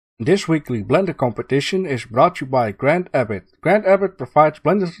This weekly Blender competition is brought to you by Grand Abbott. Grand Abbott provides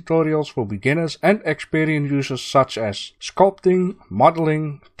Blender tutorials for beginners and experienced users such as sculpting,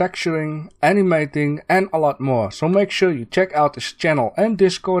 modeling, texturing, animating and a lot more. So make sure you check out his channel and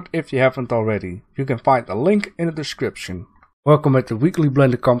Discord if you haven't already. You can find the link in the description. Welcome at the weekly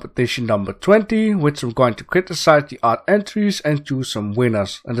Blender competition number 20, which I'm going to criticize the art entries and choose some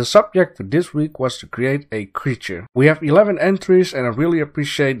winners. And the subject for this week was to create a creature. We have 11 entries and I really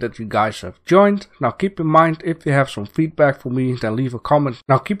appreciate that you guys have joined. Now keep in mind, if you have some feedback for me, then leave a comment.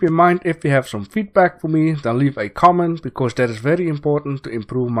 Because that is very important to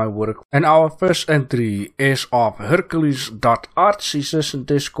improve my work. And our first entry is of Hercules.art. He says in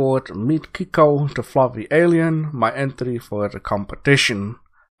Discord, meet Kiko, the fluffy alien, my entry for the competition.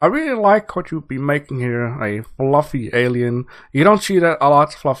 I really like what you've been making here, a fluffy alien. You don't see that a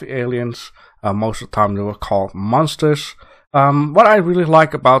lot, fluffy aliens. Most of the time they were called monsters. What I really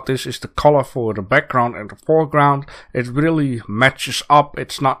like about this is the color for the background and the foreground. It really matches up.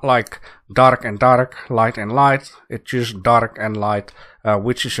 It's not like dark and dark, light and light. It's just dark and light,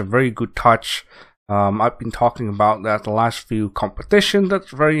 which is a very good touch. I've been talking about that the last few competitions.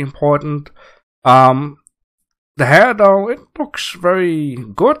 That's very important. The hair though, it looks very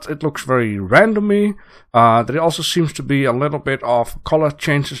good, it looks very randomy. There also seems to be a little bit of color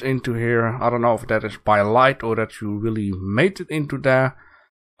changes into here. I don't know if that is by light or that you really made it into there.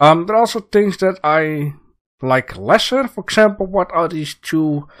 There are also things that I like lesser. For example, what are these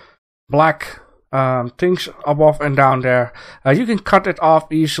two black things above and down there? You can cut it off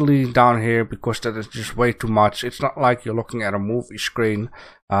easily down here because that is just way too much. It's not like you're looking at a movie screen.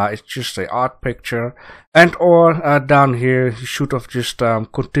 It's just an art picture. And or down here you should have just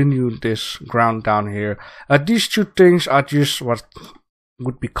continued this ground down here. These two things are just what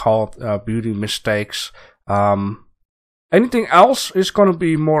would be called beauty mistakes. Anything else is going to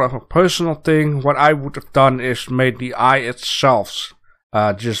be more of a personal thing. What I would have done is made the eye itself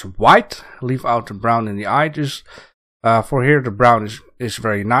just white, leave out the brown in the eye. Just for here the brown is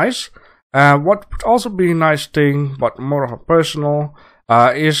very nice. What would also be a nice thing, but more of a personal,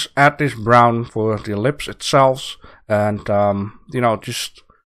 is add this brown for the lips itself, and you know, just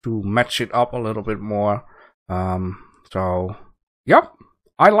to match it up a little bit more. So yep,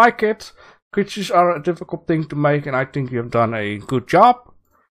 I like it. Creatures are a difficult thing to make and I think you have done a good job.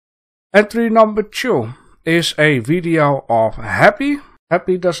 Entry number 2 is a video of Happy.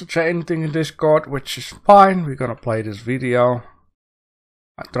 Happy doesn't say anything in Discord, which is fine. We're gonna play this video.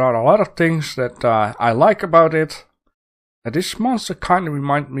 There are a lot of things that I like about it. This monster kind of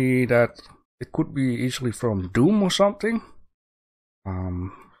reminds me that it could be easily from Doom or something.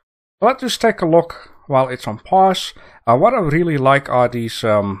 Let's just take a look while it's on pause. What I really like are these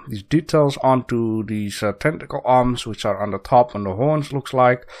details onto these tentacle arms, which are on the top and the horns looks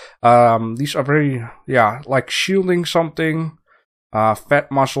like. These are very, yeah, like shielding something. Fat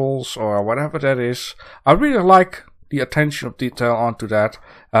muscles or whatever that is. I really like the attention of detail onto that.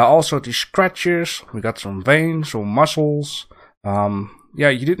 Also the scratches, we got some veins or muscles. Yeah,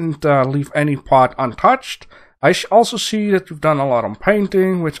 you didn't leave any part untouched. I also see that you've done a lot on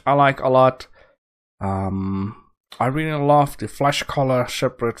painting, which I like a lot. I really love the flesh color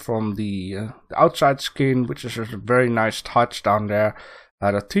separate from the outside skin, which is a very nice touch down there.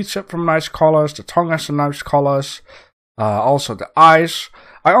 The teeth have some nice colors, the tongue has some nice colors. Also the eyes.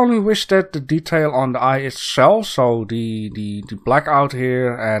 I only wish that the detail on the eye itself, so the blackout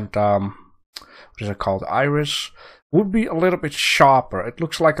here and what is it called, the iris, would be a little bit sharper. It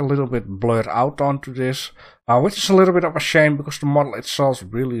looks like a little bit blurred out onto this, which is a little bit of a shame because the model itself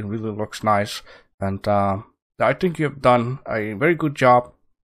really looks nice. And I think you have done a very good job.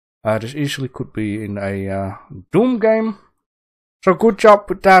 This easily could be in a Doom game. So good job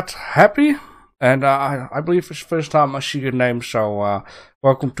with that, Happy. And I believe it's the first time I see your name, so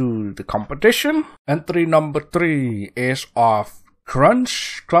welcome to the competition. Entry number 3 is of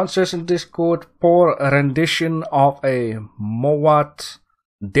Crunch. Crunch says in Discord, poor rendition of a Mowat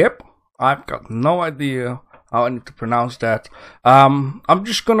dip. I've got no idea how I need to pronounce that. I'm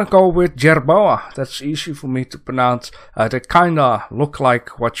just gonna go with Jerboa. That's easy for me to pronounce. They kinda look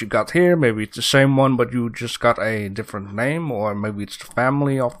like what you got here. Maybe it's the same one, but you just got a different name, or maybe it's the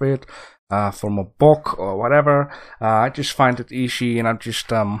family of it. From a book or whatever. I just find it easy and I just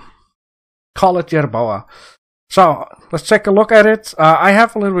call it Jerboa. So let's take a look at it. I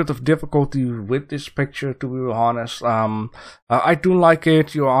have a little bit of difficulty with this picture, to be honest. I do like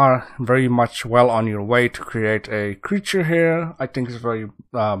it. You are very much well on your way to create a creature here. I think it's very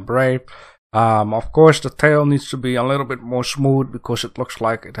brave. Of course the tail needs to be a little bit more smooth because it looks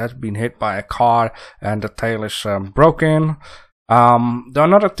like it has been hit by a car and the tail is broken. The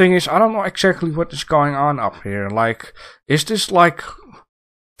another thing is, I don't know exactly what is going on up here. Like, is this like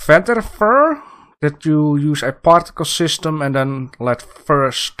feather fur that you use a particle system and then let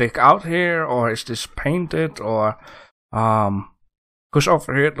fur stick out here, or is this painted, or because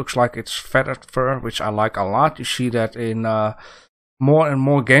over here it looks like it's feathered fur, which I like a lot. You see that in more and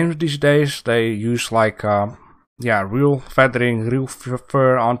more games these days. They use like real feathering, real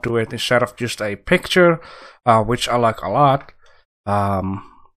fur onto it instead of just a picture, which I like a lot.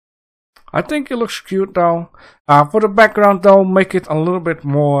 I think it looks cute though. For the background though, make it a little bit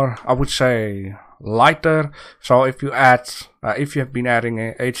more, I would say, lighter. So if you add, if you have been adding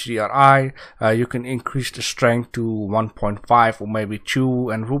a HDRI, you can increase the strength to 1.5 or maybe 2,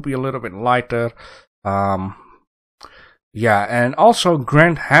 and it will be a little bit lighter. Yeah, and also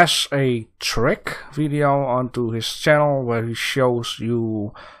Grant has a trick video onto his channel where he shows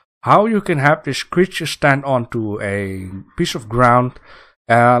you how you can have this creature stand onto a piece of ground,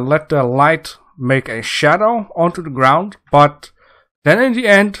 let the light make a shadow onto the ground, but then in the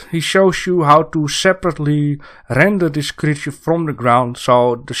end he shows you how to separately render this creature from the ground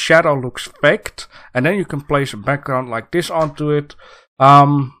so the shadow looks faked, and then you can place a background like this onto it.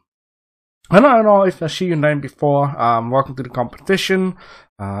 I don't know if I see your name before. Welcome to the competition.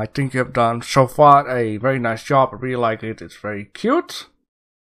 I think you have done so far a very nice job. I really like it. It's very cute.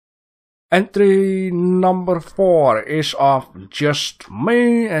 Entry number 4 is of Just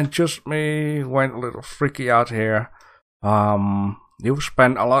Me, and Just Me went a little freaky out here. You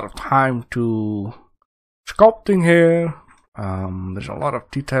spent a lot of time to sculpting here. There's a lot of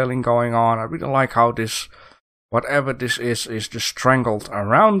detailing going on. I really like how this, whatever this is just strangled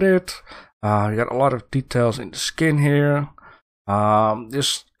around it. You got a lot of details in the skin here.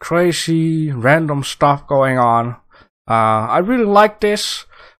 This crazy random stuff going on. I really like this.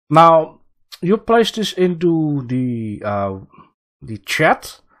 Now, you place this into the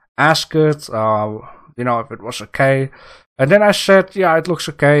chat, ask it, you know, if it was okay, and then I said, yeah, it looks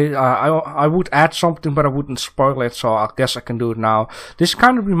okay. I would add something, but I wouldn't spoil it, so I guess I can do it now. This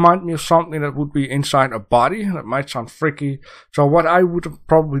kind of reminds me of something that would be inside a body. That might sound freaky. So what I would have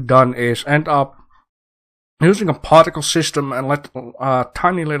probably done is end up using a particle system and let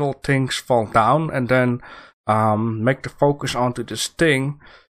tiny little things fall down, and then make the focus onto this thing.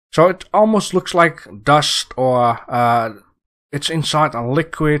 So it almost looks like dust, or it's inside a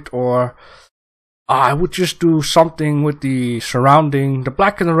liquid, or I would just do something with the surrounding. The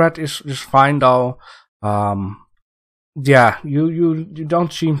black and the red is fine though. Yeah, you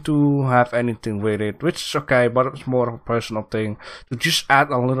don't seem to have anything with it, which is okay, but it's more of a personal thing to just add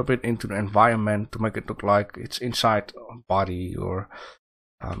a little bit into the environment to make it look like it's inside a body, or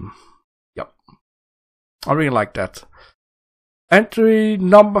yep. I really like that. Entry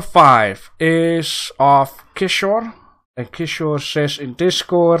number 5 is of Kishore, and Kishore says in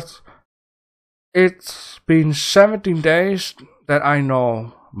Discord, it's been 17 days that I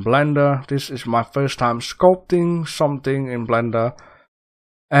know Blender. This is my first time sculpting something in Blender,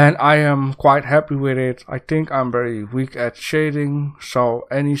 and I am quite happy with it. I think I'm very weak at shading, so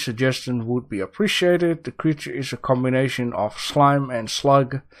any suggestion would be appreciated. The creature is a combination of slime and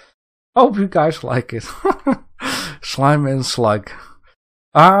slug. Hope you guys like it. Slime and slug.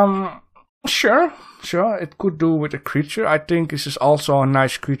 Sure, it could do with a creature. I think this is also a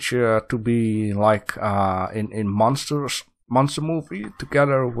nice creature to be like in monster movie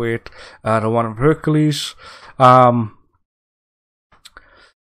together with the one of Hercules. Yeah,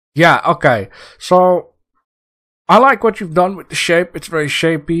 okay. So I like what you've done with the shape. It's very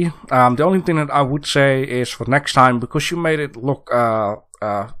shapy. The only thing that I would say is for next time, because you made it look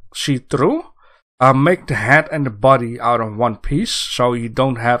see-through, make the head and the body out of one piece, so you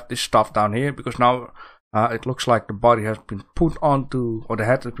don't have this stuff down here, because now it looks like the body has been put onto, or the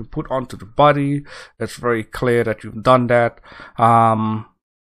head has been put onto the body. It's very clear that you've done that. I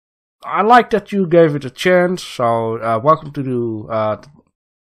like that you gave it a chance, so welcome to the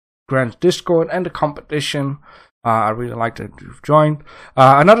Grand Discord and the competition. I really like that you've joined.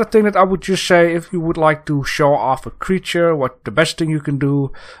 Another thing that I would just say, if you would like to show off a creature, what the best thing you can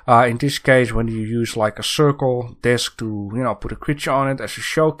do, in this case, when you use like a circle disc to, you know, put a creature on it as a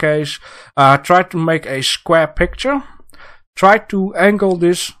showcase, try to make a square picture. Try to angle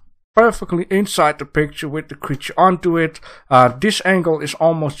this perfectly inside the picture with the creature onto it. This angle is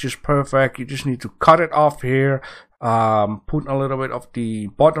almost just perfect. You just need to cut it off here. Put a little bit of the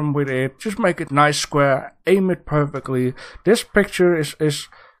bottom with it, just make it nice square, aim it perfectly. This picture is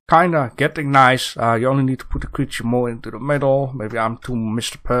kind of getting nice. You only need to put the creature more into the middle. Maybe I'm too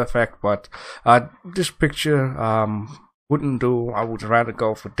Mr. Perfect, but this picture wouldn't do. I would rather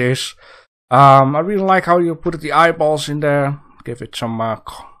go for this. I really like how you put the eyeballs in there. give it some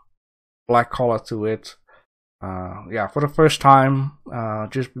black color to it. Yeah, for the first time,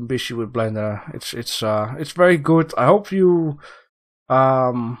 just been busy with Blender. It's very good. I hope you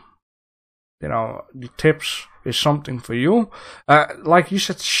you know, the tips is something for you. Like you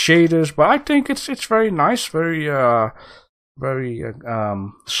said, shaders, but I think it's very nice, very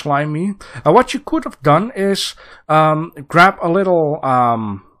slimy. What you could have done is grab a little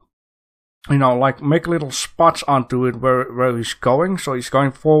you know, like make little spots onto it where he's going. So he's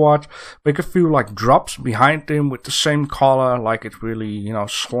going forward, make a few like drops behind him with the same color, like it's really, you know,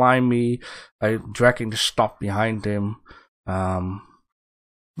 slimy, dragging the stuff behind him. Yeah,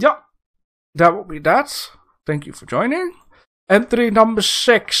 that would be that. Thank you for joining. Entry number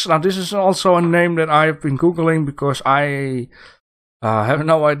 6. Now this is also a name that I've been googling because I have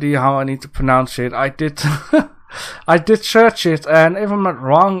no idea how I need to pronounce it. I did I did search it, and if I'm not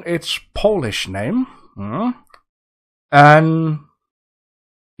wrong, it's Polish name. And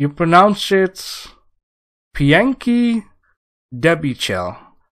you pronounce it Piękny Debitel,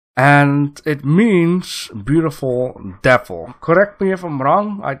 and it means beautiful devil. Correct me if I'm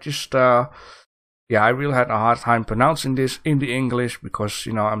wrong. I just yeah, I really had a hard time pronouncing this in the English because,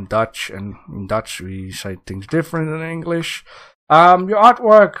 you know, I'm Dutch, and in Dutch we say things different than English. Your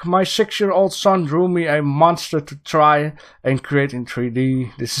artwork, my 6-year-old son drew me a monster to try and create in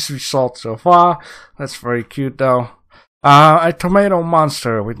 3D. This is the result so far. That's very cute though. A tomato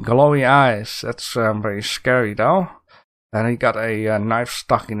monster with glowy eyes. That's very scary though. And he got a knife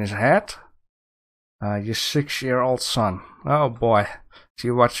stuck in his head. Your 6-year-old son. Oh boy. Is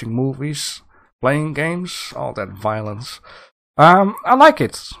he watching movies? Playing games? All that violence. I like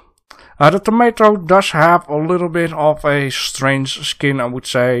it. The tomato does have a little bit of a strange skin, I would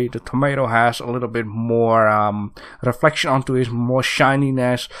say. The tomato has a little bit more reflection onto it, more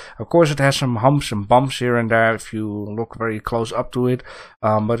shininess. Of course, it has some humps and bumps here and there if you look very close up to it.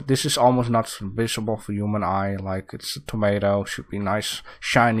 But this is almost not visible for human eye. Like, it's a tomato, should be nice,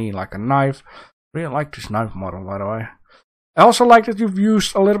 shiny, like a knife. Really like this knife model, by the way. I also like that you've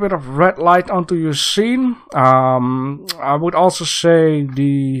used a little bit of red light onto your scene. I would also say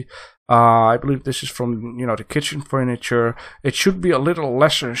the I believe this is from, you know, the kitchen furniture. It should be a little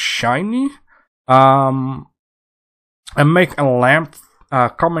lesser shiny. And make a lamp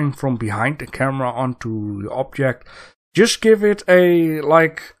coming from behind the camera onto the object. Just give it a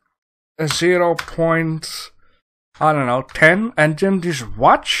like a 0. I don't know, 10, and then just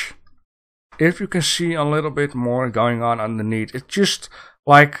watch if you can see a little bit more going on underneath. It's just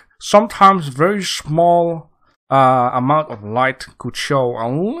like sometimes very small amount of light could show a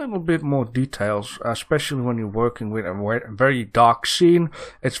little bit more details, especially when you're working with a very dark scene.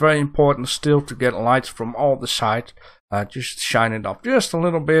 It's very important still to get lights from all the sides. Just shine it up just a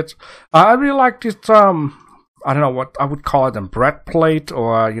little bit. I really like this, I don't know what I would call it, a bread plate,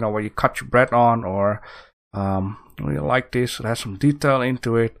 or, you know, where you cut your bread on, or I really like this. It has some detail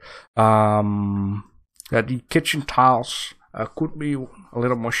into it. Yeah, the kitchen tiles could be a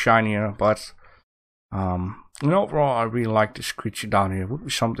little more shinier, but and overall, I really like this creature down here. Would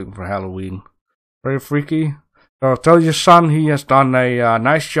be something for Halloween. Very freaky. So tell your son he has done a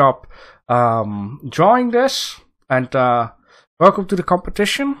nice job drawing this. And welcome to the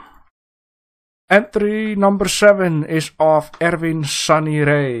competition. Entry number 7 is of Erwin Sunny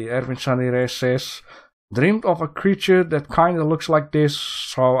Ray. Erwin Sunny Ray says, dreamed of a creature that kind of looks like this,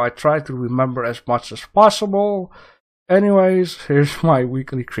 so I try to remember as much as possible. Anyways, here's my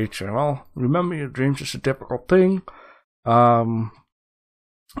weekly creature. Well, remember your dreams is a difficult thing. I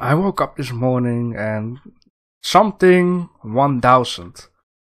woke up this morning and something 1000.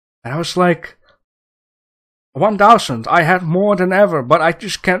 And I was like, 1000, I had more than ever, but I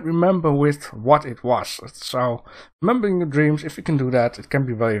just can't remember with what it was. So, remembering your dreams, if you can do that, it can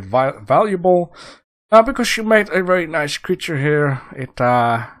be very valuable. Because you made a very nice creature here.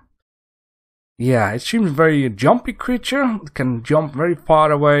 Yeah, it seems very jumpy creature. It can jump very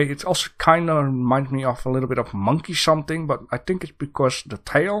far away. It also kind of reminds me of a little bit of monkey something, but I think it's because the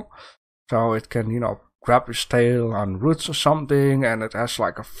tail. So it can, you know, grab its tail on roots or something, and it has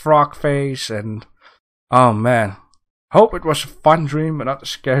like a frog face, and oh man. Hope it was a fun dream and not a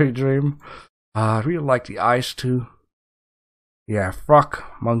scary dream. I really like the eyes too. Yeah, frog,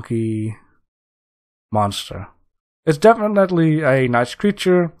 monkey, monster. It's definitely a nice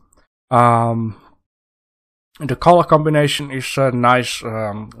creature. The color combination is nice.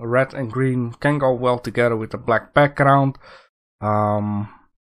 Red and green can go well together with the black background. Yeah,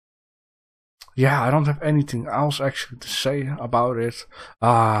 I don't have anything else actually to say about it.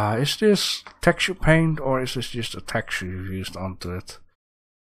 Is this texture paint, or is this just a texture you used onto it?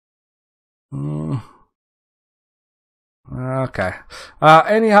 Okay.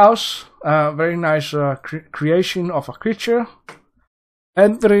 Anyhow, very nice creation of a creature.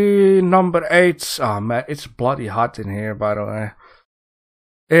 Entry number 8. Oh man, it's bloody hot in here, by the way.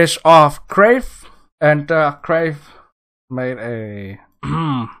 Is of Crave, and Crave made a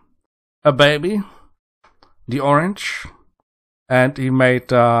a baby, the orange, and he made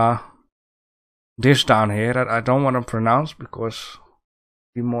this down here that I don't want to pronounce because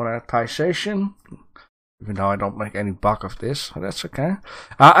demonetization. Even though I don't make any buck of this, that's okay.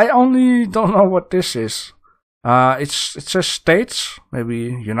 I only don't know what this is. It says States, maybe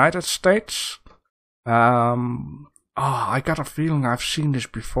United States. I got a feeling I've seen this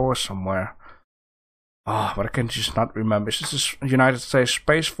before somewhere. But I can just not remember. Is this United States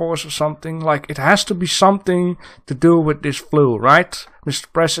Space Force or something? Like, it has to be something to do with this flu, right, Mr.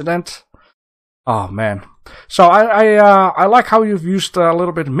 President? Oh man. So I like how you've used a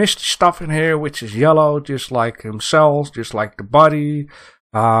little bit of misty stuff in here, which is yellow, just like himself, just like the body.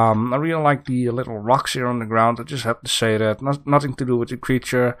 I really like the little rocks here on the ground. I just have to say that. Nothing to do with the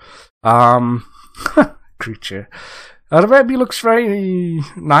creature. Creature. The baby looks very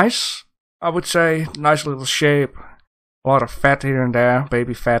nice, I would say. Nice little shape. A lot of fat here and there.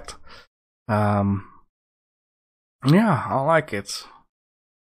 Baby fat. Yeah, I like it.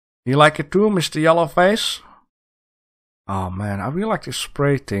 You like it too, Mr. Yellowface? Oh man, I really like this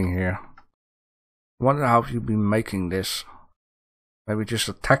spray thing here. Wonder how you've been making this. Maybe just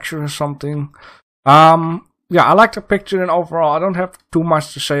a texture or something. Yeah, I like the picture, and overall I don't have too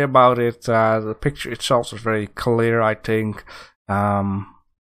much to say about it. The picture itself is very clear, I think. Yeah,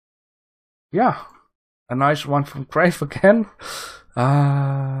 a nice one from Crave again.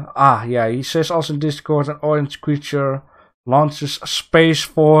 Yeah, he says also in Discord, an orange creature launches a Space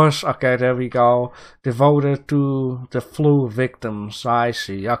Force. Okay, there we go. Devoted to the flu victims. I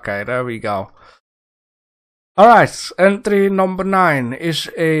see. Okay, there we go. Alright, entry number 9 is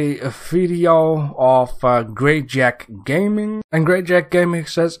a video of Greyjack Gaming. And Greyjack Gaming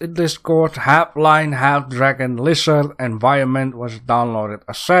says in Discord, half lion, half dragon, lizard environment was downloaded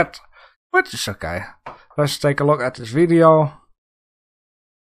as set. Which is okay. Let's take a look at this video.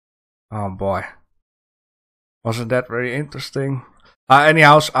 Oh boy. Wasn't that very interesting?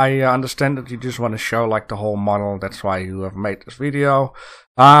 Anyhow, I understand that you just want to show like the whole model. That's why you have made this video.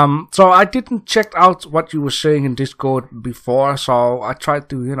 So I didn't check out what you were saying in Discord before, so I tried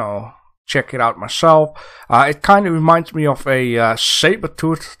to, you know, check it out myself. It kind of reminds me of a saber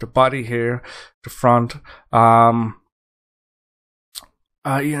tooth, the body here, the front. Yeah,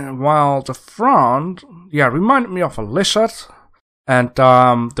 while the front, yeah, reminded me of a lizard. And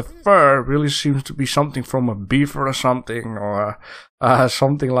the fur really seems to be something from a beaver or something, or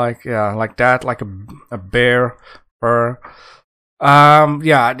something like, yeah, like that, like a bear fur.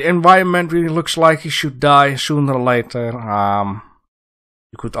 Yeah, the environment really looks like he should die sooner or later.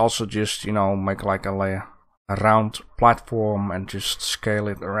 You could also just, you know, make like a round platform and just scale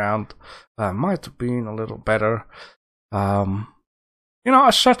it around. Might have been a little better. You know,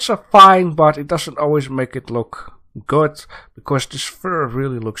 as such are fine, but it doesn't always make it look good, because this fur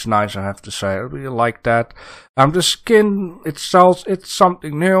really looks nice, I have to say. I really like that. The skin itself, it's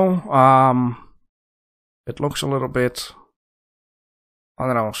something new. It looks a little bit, I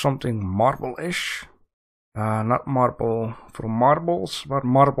don't know, something marble-ish. Not marble from marbles, but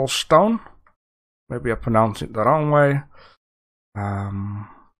marble stone. Maybe I pronounced it the wrong way.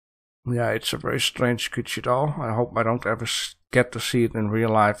 Yeah, it's a very strange creature though. I hope I don't ever get to see it in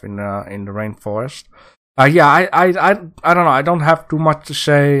real life in the rainforest. Yeah, I don't know. I don't have too much to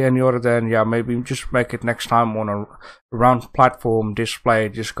say any other than, yeah, maybe just make it next time on a round platform display.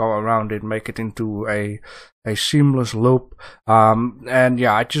 Just go around it, make it into a seamless loop. And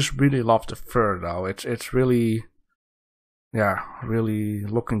yeah, I just really love the fur though. It's really, yeah, really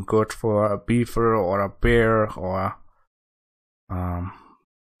looking good for a beaver or a bear or,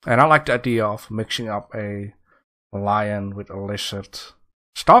 and I like the idea of mixing up a lion with a lizard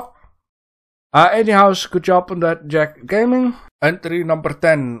stuff. Anyhow, good job on that, Jack Gaming. Entry number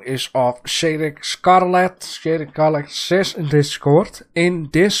 10 is of Shadek Scarlet. Shadek Scarlet says in Discord, in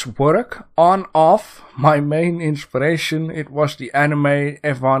this work, on off, my main inspiration, it was the anime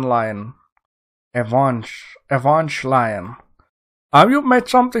Evangelion Lion. You made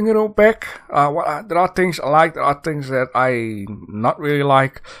something real big. There are things I like, there are things that I not really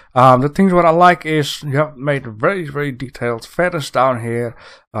like. The things what I like is you have made very, very detailed feathers down here,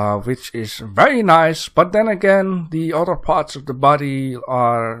 which is very nice. But then again, the other parts of the body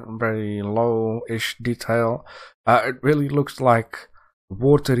are very low-ish detail. It really looks like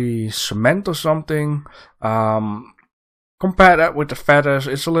watery cement or something. compare that with the feathers,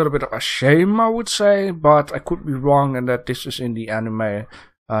 it's a little bit of a shame, I would say, but I could be wrong in that this is in the anime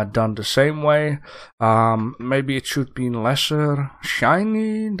done the same way. Maybe it should be lesser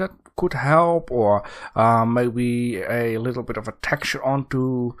shiny, that could help, or maybe a little bit of a texture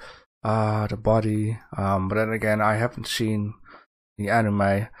onto the body, but then again, I haven't seen the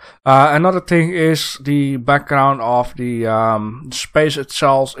anime. Another thing is the background of the space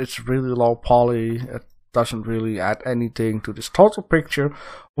itself. It's really low poly. It doesn't really add anything to this total picture,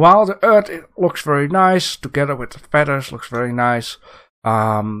 while the earth, it looks very nice together with the feathers, looks very nice.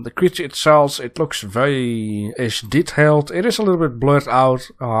 The creature itself, it looks very detailed. It is a little bit blurred out,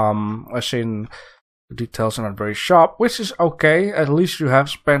 as in the details are not very sharp, which is okay. At least you have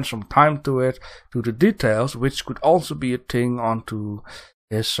spent some time to the details, which could also be a thing onto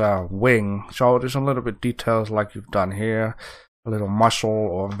his wing. So there's a little bit details like you've done here, a little muscle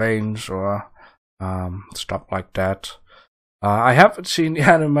or veins or stuff like that. I haven't seen the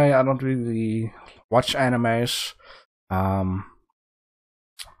anime. I don't really watch animes.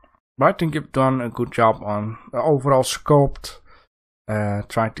 But I think you've done a good job on the overall sculpt.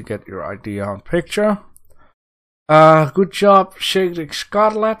 Trying to get your idea on picture. Good job, Shading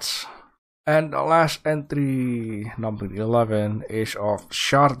Scarlet. And the last entry, number 11, is of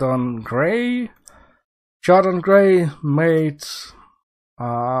Chardon Grey. Chardon Grey made,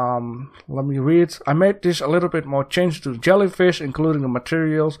 let me read. I made this a little bit more change to jellyfish, including the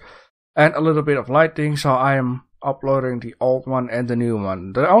materials and a little bit of lighting. So I am uploading the old one and the new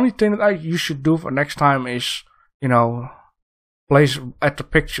one. The only thing that you should do for next time is, you know, place at the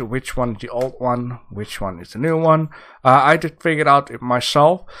picture which one is the old one, which one is the new one. I did figure out it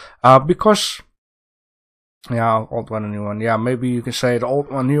myself, because yeah, old one and new one. Yeah, maybe you can say the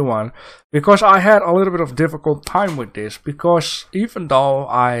old one, new one, because I had a little bit of difficult time with this, because even though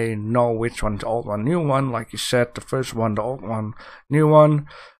I know which one is the old one, new one, like you said, the first one, the old one, new one,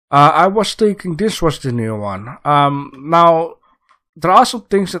 I was thinking this was the new one. Now, there are some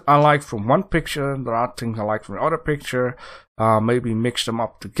things that I like from one picture, there are things I like from the other picture. Maybe mix them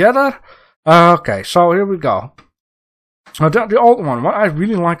up together. Okay, so here we go. The old one. What I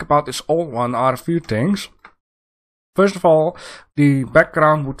really like about this old one are a few things. First of all, the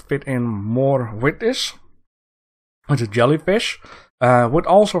background would fit in more with this. With a jellyfish. Would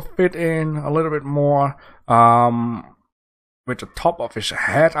also fit in a little bit more with the top of his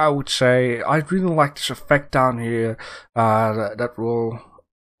head, I would say. I really like this effect down here.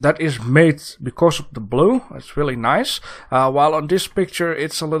 That is made because of the blue. It's really nice. While on this picture,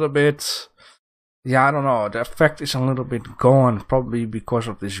 it's a little bit, yeah, I don't know. The effect is a little bit gone, probably because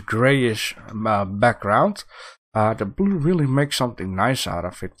of this grayish background. The blue really makes something nice out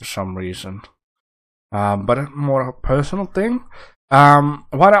of it for some reason. But more a personal thing.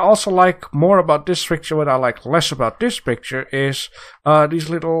 What I also like more about this picture, what I like less about this picture, is these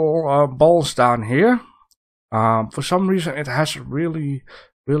little balls down here. For some reason, it has a really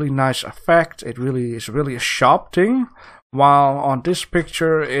nice effect. It really is a sharp thing, while on this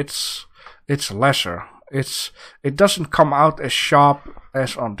picture it's lesser. It doesn't come out as sharp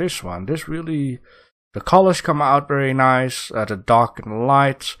as on this one. This really, the colors come out very nice, the dark and the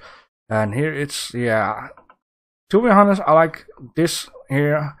light, and here it's, yeah, to be honest, I like this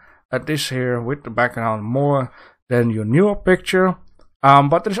here with the background more than your newer picture.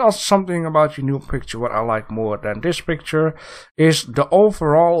 But there's also something about your new picture what I like more than this picture, is the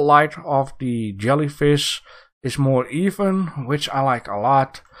overall light of the jellyfish is more even, which I like a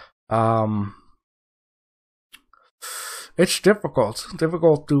lot. It's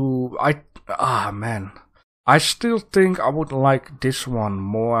difficult to, man, I still think I would like this one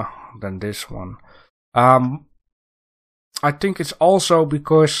more than this one. I think it's also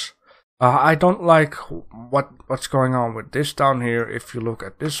because I don't like what's going on with this down here. If you look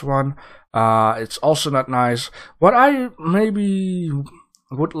at this one, it's also not nice. What I maybe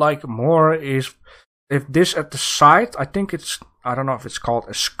would like more is if this at the side, I think it's, I don't know if it's called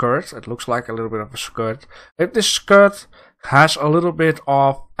a skirt. It looks like a little bit of a skirt. If this skirt has a little bit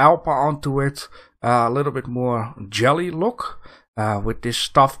of alpha onto it, a little bit more jelly look. With this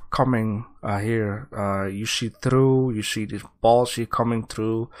stuff coming here, you see through, you see these balls here coming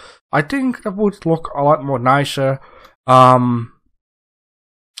through. I think that would look a lot more nicer. Yeah,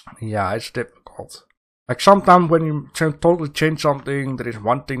 it's difficult. Like sometimes when you totally change something, there is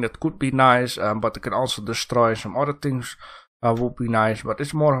one thing that could be nice, but it can also destroy some other things. Would be nice, but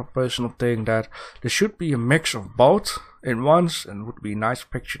it's more a personal thing that there should be a mix of both in once, and would be a nice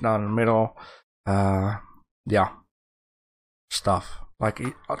picture down the middle. Yeah. Stuff like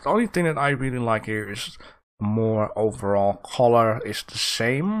the only thing that I really like here is more overall color is the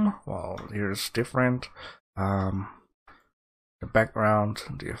same. Well, here it's different. the background,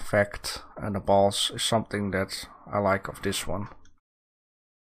 the effect, and the balls is something that I like of this one.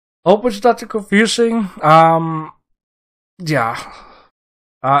 Hope it's not too confusing. Yeah.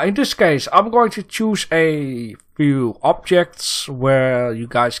 In this case, I'm going to choose a few objects where you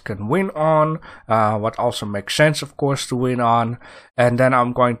guys can win on, what also makes sense, of course, to win on. And then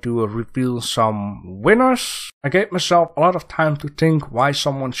I'm going to reveal some winners. I gave myself a lot of time to think why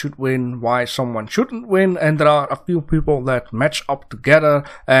someone should win, why someone shouldn't win. And there are a few people that match up together.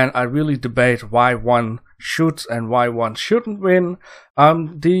 And I really debate why one should and why one shouldn't win.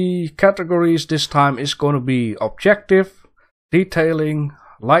 The categories this time is going to be objective, detailing,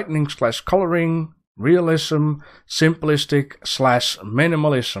 lightning/coloring, realism,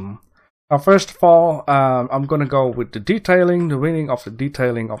 simplistic/minimalism. Now, first of all, I'm gonna go with the detailing. The winning of the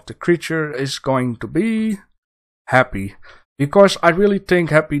detailing of the creature is going to be Happy, because I really think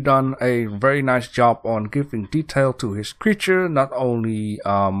Happy done a very nice job on giving detail to his creature, not only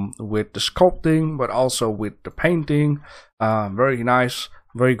with the sculpting but also with the painting. Very nice,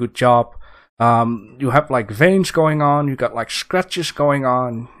 very good job. You have like veins going on, you got like scratches going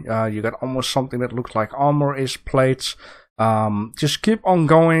on, you got almost something that looks like armor-ish plates. Just keep on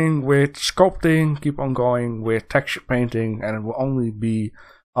going with sculpting, keep on going with texture painting, and it will only be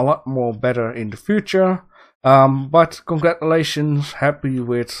a lot more better in the future. But congratulations, Happy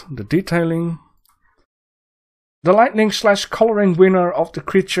with the detailing. The lightning/coloring winner of the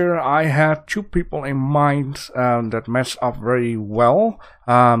creature, I had two people in mind that matched up very well.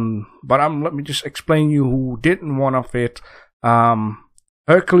 But let me just explain you who didn't want of it.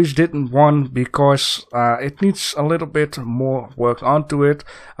 Hercules didn't want because it needs a little bit more work onto it.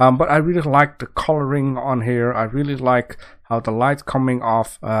 But I really like the coloring on here. I really like how the light coming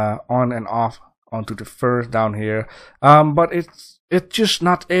off, on and off onto the fur down here. But it's just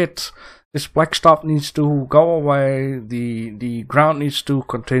not it. This black stuff needs to go away. The ground needs to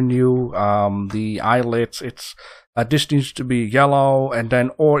continue. The eyelids, this needs to be yellow, and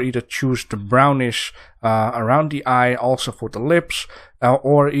then or either choose the brownish around the eye, also for the lips,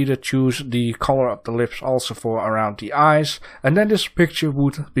 or either choose the color of the lips also for around the eyes, and then this picture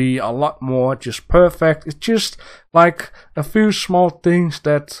would be a lot more just perfect. It's just like a few small things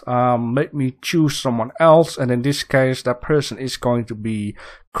that make me choose someone else, and in this case that person is going to be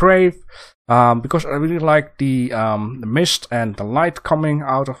Crave, because I really like the mist and the light coming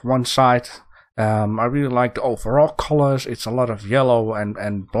out of one side. I really like the overall colors. It's a lot of yellow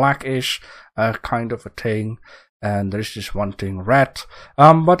and blackish kind of a thing, and there's just one thing red.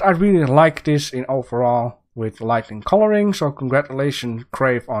 But I really like this in overall with lightning coloring, so congratulations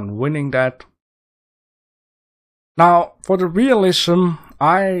Crave on winning that. Now for the realism,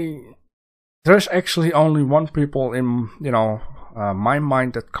 there's actually only one people in my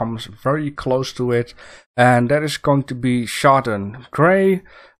mind that comes very close to it, and that is going to be Chardon Gray,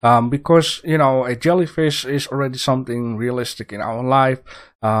 because a jellyfish is already something realistic in our life.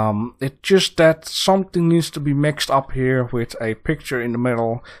 It's just that something needs to be mixed up here with a picture in the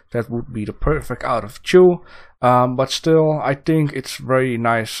middle that would be the perfect out of two. But still, I think it's very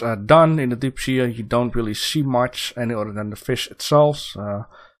nice done. In the deep sea you don't really see much any other than the fish itself.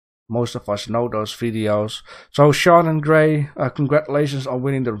 Most of us know those videos. So Chardon Gray, congratulations on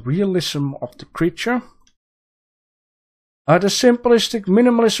winning the realism of the creature. The simplistic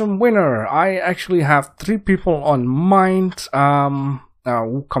minimalism winner. I actually have three people on mind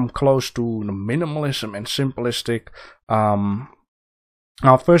who come close to the minimalism and simplistic.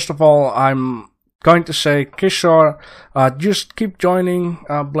 Now first of all, I'm going to say Kishore, just keep joining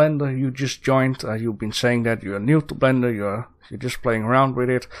Blender. You just joined. You've been saying that you're new to Blender. You're just playing around with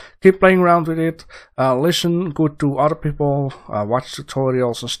it. Keep playing around with it. Listen good to other people. Watch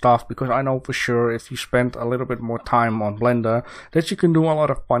tutorials and stuff, because I know for sure if you spend a little bit more time on Blender that you can do a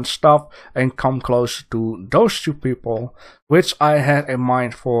lot of fun stuff and come close to those two people, which I had in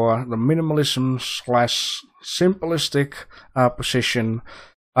mind for the minimalism/simplistic position.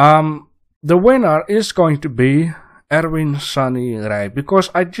 The winner is going to be Erwin Sunny Ray, because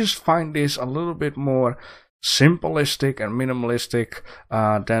I just find this a little bit more simplistic and minimalistic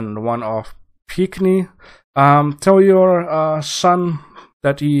than the one of Pikni. Tell your son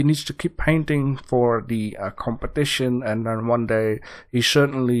that he needs to keep painting for the competition, and then one day he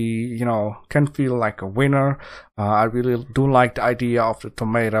certainly, can feel like a winner. I really do like the idea of the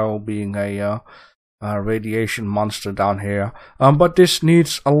tomato being a radiation monster down here, but this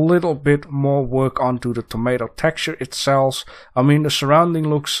needs a little bit more work onto the tomato texture itself. I mean, the surrounding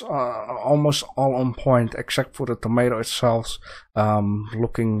looks almost all on point except for the tomato itself,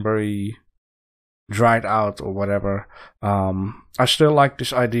 looking very dried out or whatever. I still like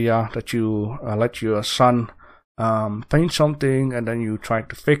this idea that you let your son paint something and then you try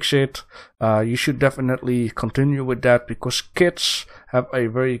to fix it, you should definitely continue with that, because kids have a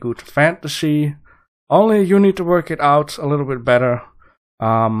very good fantasy. Only you need to work it out a little bit better.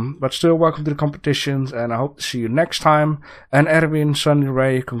 But still, welcome to the competitions, and I hope to see you next time. And Erwin, Sunny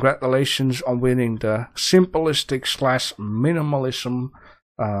Ray, congratulations on winning the simplistic / minimalism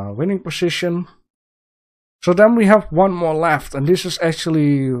winning position. So then we have one more left, and this is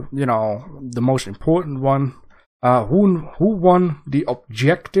actually, you know, the most important one. Who won the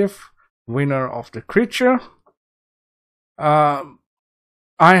objective winner of the creature? I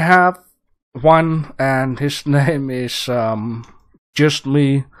have one, and his name is Just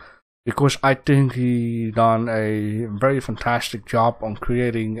Me, because I think he done a very fantastic job on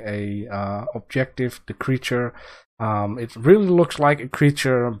creating a objective, the creature. It really looks like a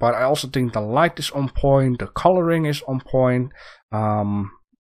creature, but I also think the light is on point, the coloring is on point.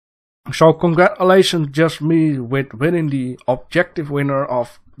 So congratulations, Just Me, with winning the objective winner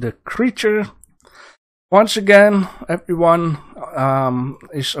of the creature. Once again, everyone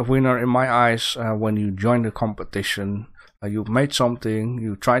is a winner in my eyes when you join the competition. You made something,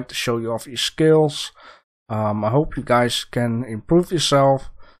 you tried to show you off your skills. I hope you guys can improve yourself.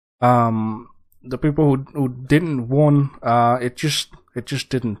 The people who didn't win, it just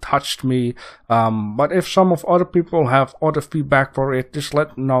didn't touch me. But if some of other people have other feedback for it, just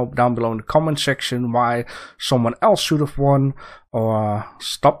let me know down below in the comment section why someone else should have won, or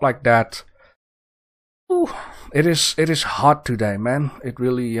stuff like that. Ooh, it is hot today, man. It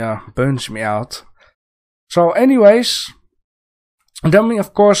really burns me out. So anyways, and then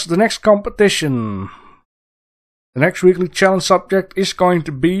of course, the next competition, the next weekly challenge subject is going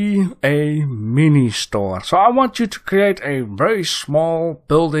to be a mini store. So I want you to create a very small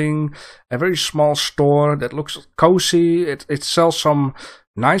building, a very small store that looks cozy. It sells some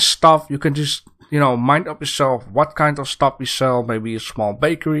nice stuff. You can just, you know, mind up yourself what kind of stuff you sell. Maybe a small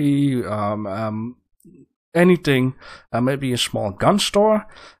bakery, anything, maybe a small gun store.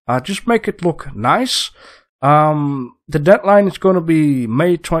 Just make it look nice. The deadline is going to be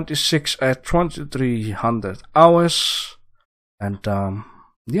May 26 at 2300 hours. And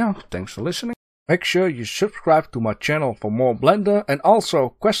yeah, thanks for listening. Make sure you subscribe to my channel for more Blender, and also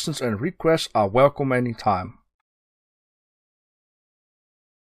questions and requests are welcome anytime.